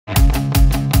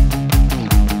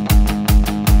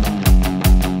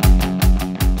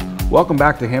Welcome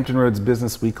back to Hampton Roads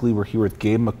Business Weekly. We're here with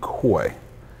Gabe McCoy,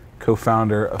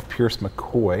 co-founder of Pierce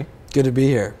McCoy. Good to be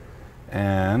here.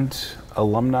 And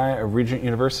alumni of Regent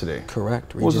University.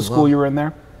 Correct. What was the school you were in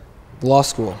there? Law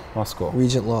school. Law school.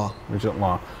 Regent Law. Regent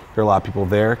Law. There are a lot of people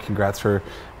there. Congrats for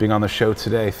being on the show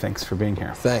today. Thanks for being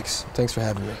here. Thanks. Thanks for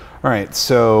having me. All right,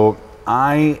 so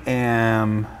I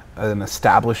am an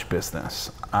established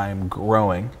business. I'm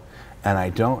growing, and I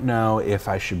don't know if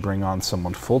I should bring on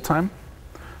someone full-time,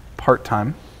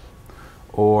 part-time,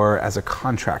 or as a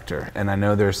contractor. And I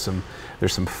know there's some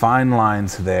fine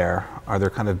lines there. Are there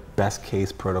kind of best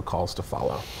case protocols to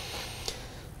follow?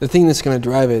 The thing that's going to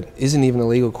drive it isn't even a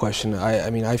legal question. I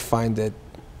mean, I find that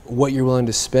what you're willing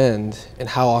to spend and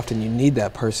how often you need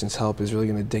that person's help is really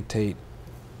going to dictate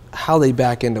how they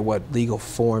back into what legal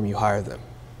form you hire them.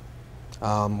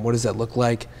 What does that look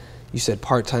like? You said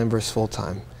part-time versus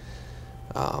full-time.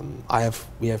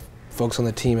 We have folks on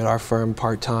the team at our firm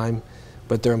part-time,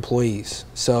 but they're employees.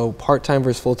 So part-time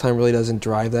versus full-time really doesn't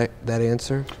drive that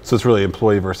answer. So it's really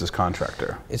employee versus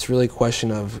contractor. It's really a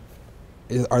question of,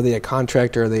 are they a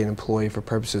contractor or are they an employee for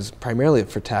purposes, primarily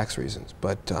for tax reasons.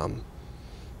 But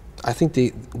I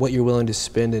think what you're willing to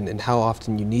spend and how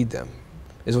often you need them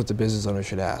is what the business owner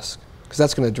should ask, because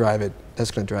that's going to drive it.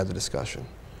 That's going to drive the discussion.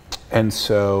 And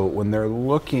so when they're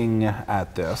looking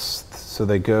at this, so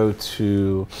they go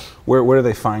to, where do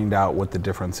they find out what the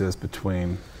difference is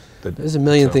between the There's a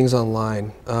million things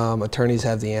online. Attorneys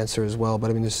have the answer as well, but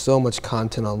I mean, there's so much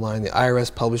content online. The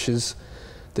IRS publishes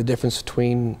the difference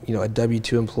between a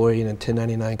W-2 employee and a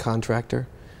 1099 contractor.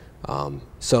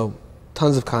 So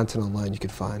tons of content online you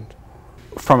could find.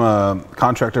 From a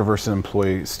contractor versus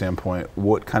employee standpoint,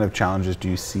 what kind of challenges do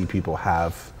you see people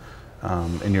have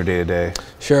in your day-to-day?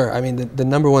 Sure. I mean, the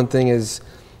number one thing is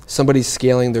somebody's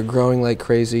scaling, they're growing like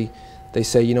crazy. They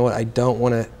say, you know what, I don't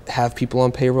want to have people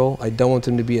on payroll. I don't want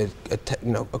them to be a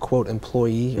quote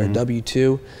employee or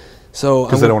W-2. So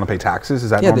because they don't want to pay taxes?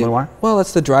 Is that normally why? Well,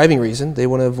 that's the driving reason. They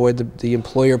want to avoid the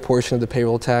employer portion of the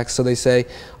payroll tax. So they say,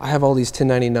 I have all these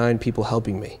 1099 people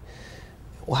helping me.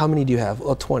 Well, how many do you have?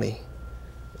 Well, 20.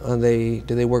 Do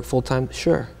they work full-time?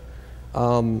 Sure.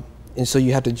 And so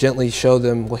you have to gently show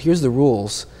them, well, here's the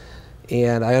rules.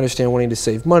 And I understand wanting to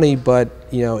save money, but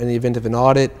in the event of an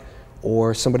audit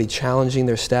or somebody challenging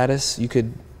their status, you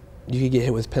could get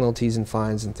hit with penalties and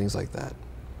fines and things like that.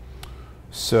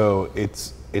 So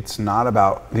it's not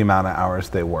about the amount of hours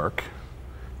they work.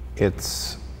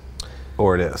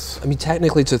 Or it is. I mean,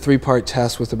 technically it's a three-part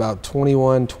test with about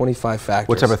 25 factors.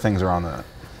 What type of things are on that?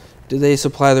 Do they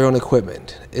supply their own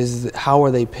equipment? How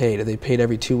are they paid? Are they paid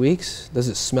every 2 weeks? Does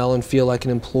it smell and feel like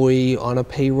an employee on a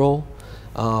payroll?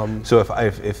 So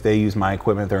if they use my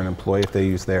equipment, they're an employee. If they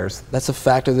use theirs? That's a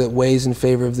factor that weighs in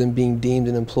favor of them being deemed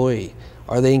an employee.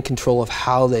 Are they in control of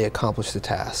how they accomplish the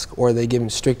task? Or are they given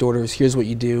strict orders, here's what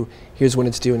you do, here's when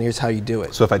it's due, and here's how you do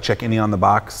it? So if I check any on the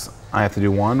box, I have to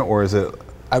do one, or is it?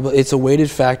 It's a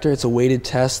weighted factor, it's a weighted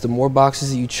test. The more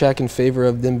boxes that you check in favor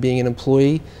of them being an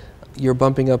employee, you're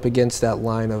bumping up against that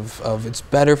line of it's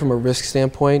better from a risk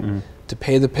standpoint to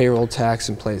pay the payroll tax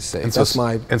and play it safe. And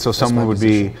so someone would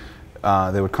be,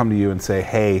 they would come to you and say,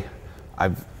 hey,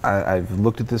 I've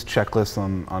looked at this checklist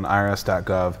on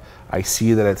irs.gov. I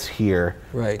see that it's here.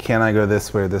 Right. Can I go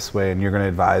this way or this way? And you're going to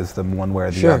advise them one way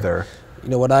or the other.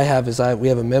 What I have is we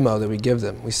have a memo that we give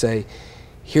them. We say,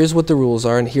 here's what the rules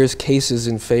are, and here's cases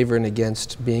in favor and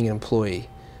against being an employee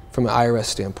from an IRS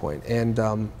standpoint. And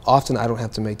often I don't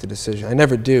have to make the decision. I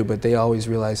never do, but they always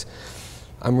realize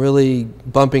I'm really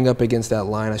bumping up against that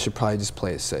line. I should probably just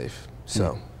play it safe.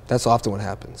 So that's often what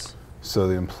happens. So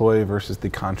the employee versus the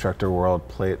contractor world,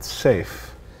 play it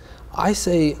safe. I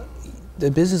say the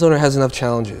business owner has enough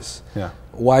challenges. Yeah.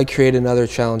 Why create another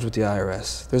challenge with the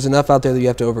IRS? There's enough out there that you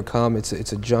have to overcome. It's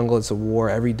a jungle, it's a war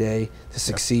every day to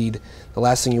succeed. Yeah. The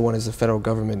last thing you want is the federal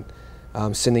government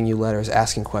sending you letters,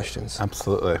 asking questions.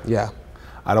 Absolutely. Yeah.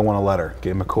 I don't want a letter.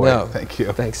 Gabe McCoy, No. thank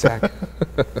you. Thanks, Zach.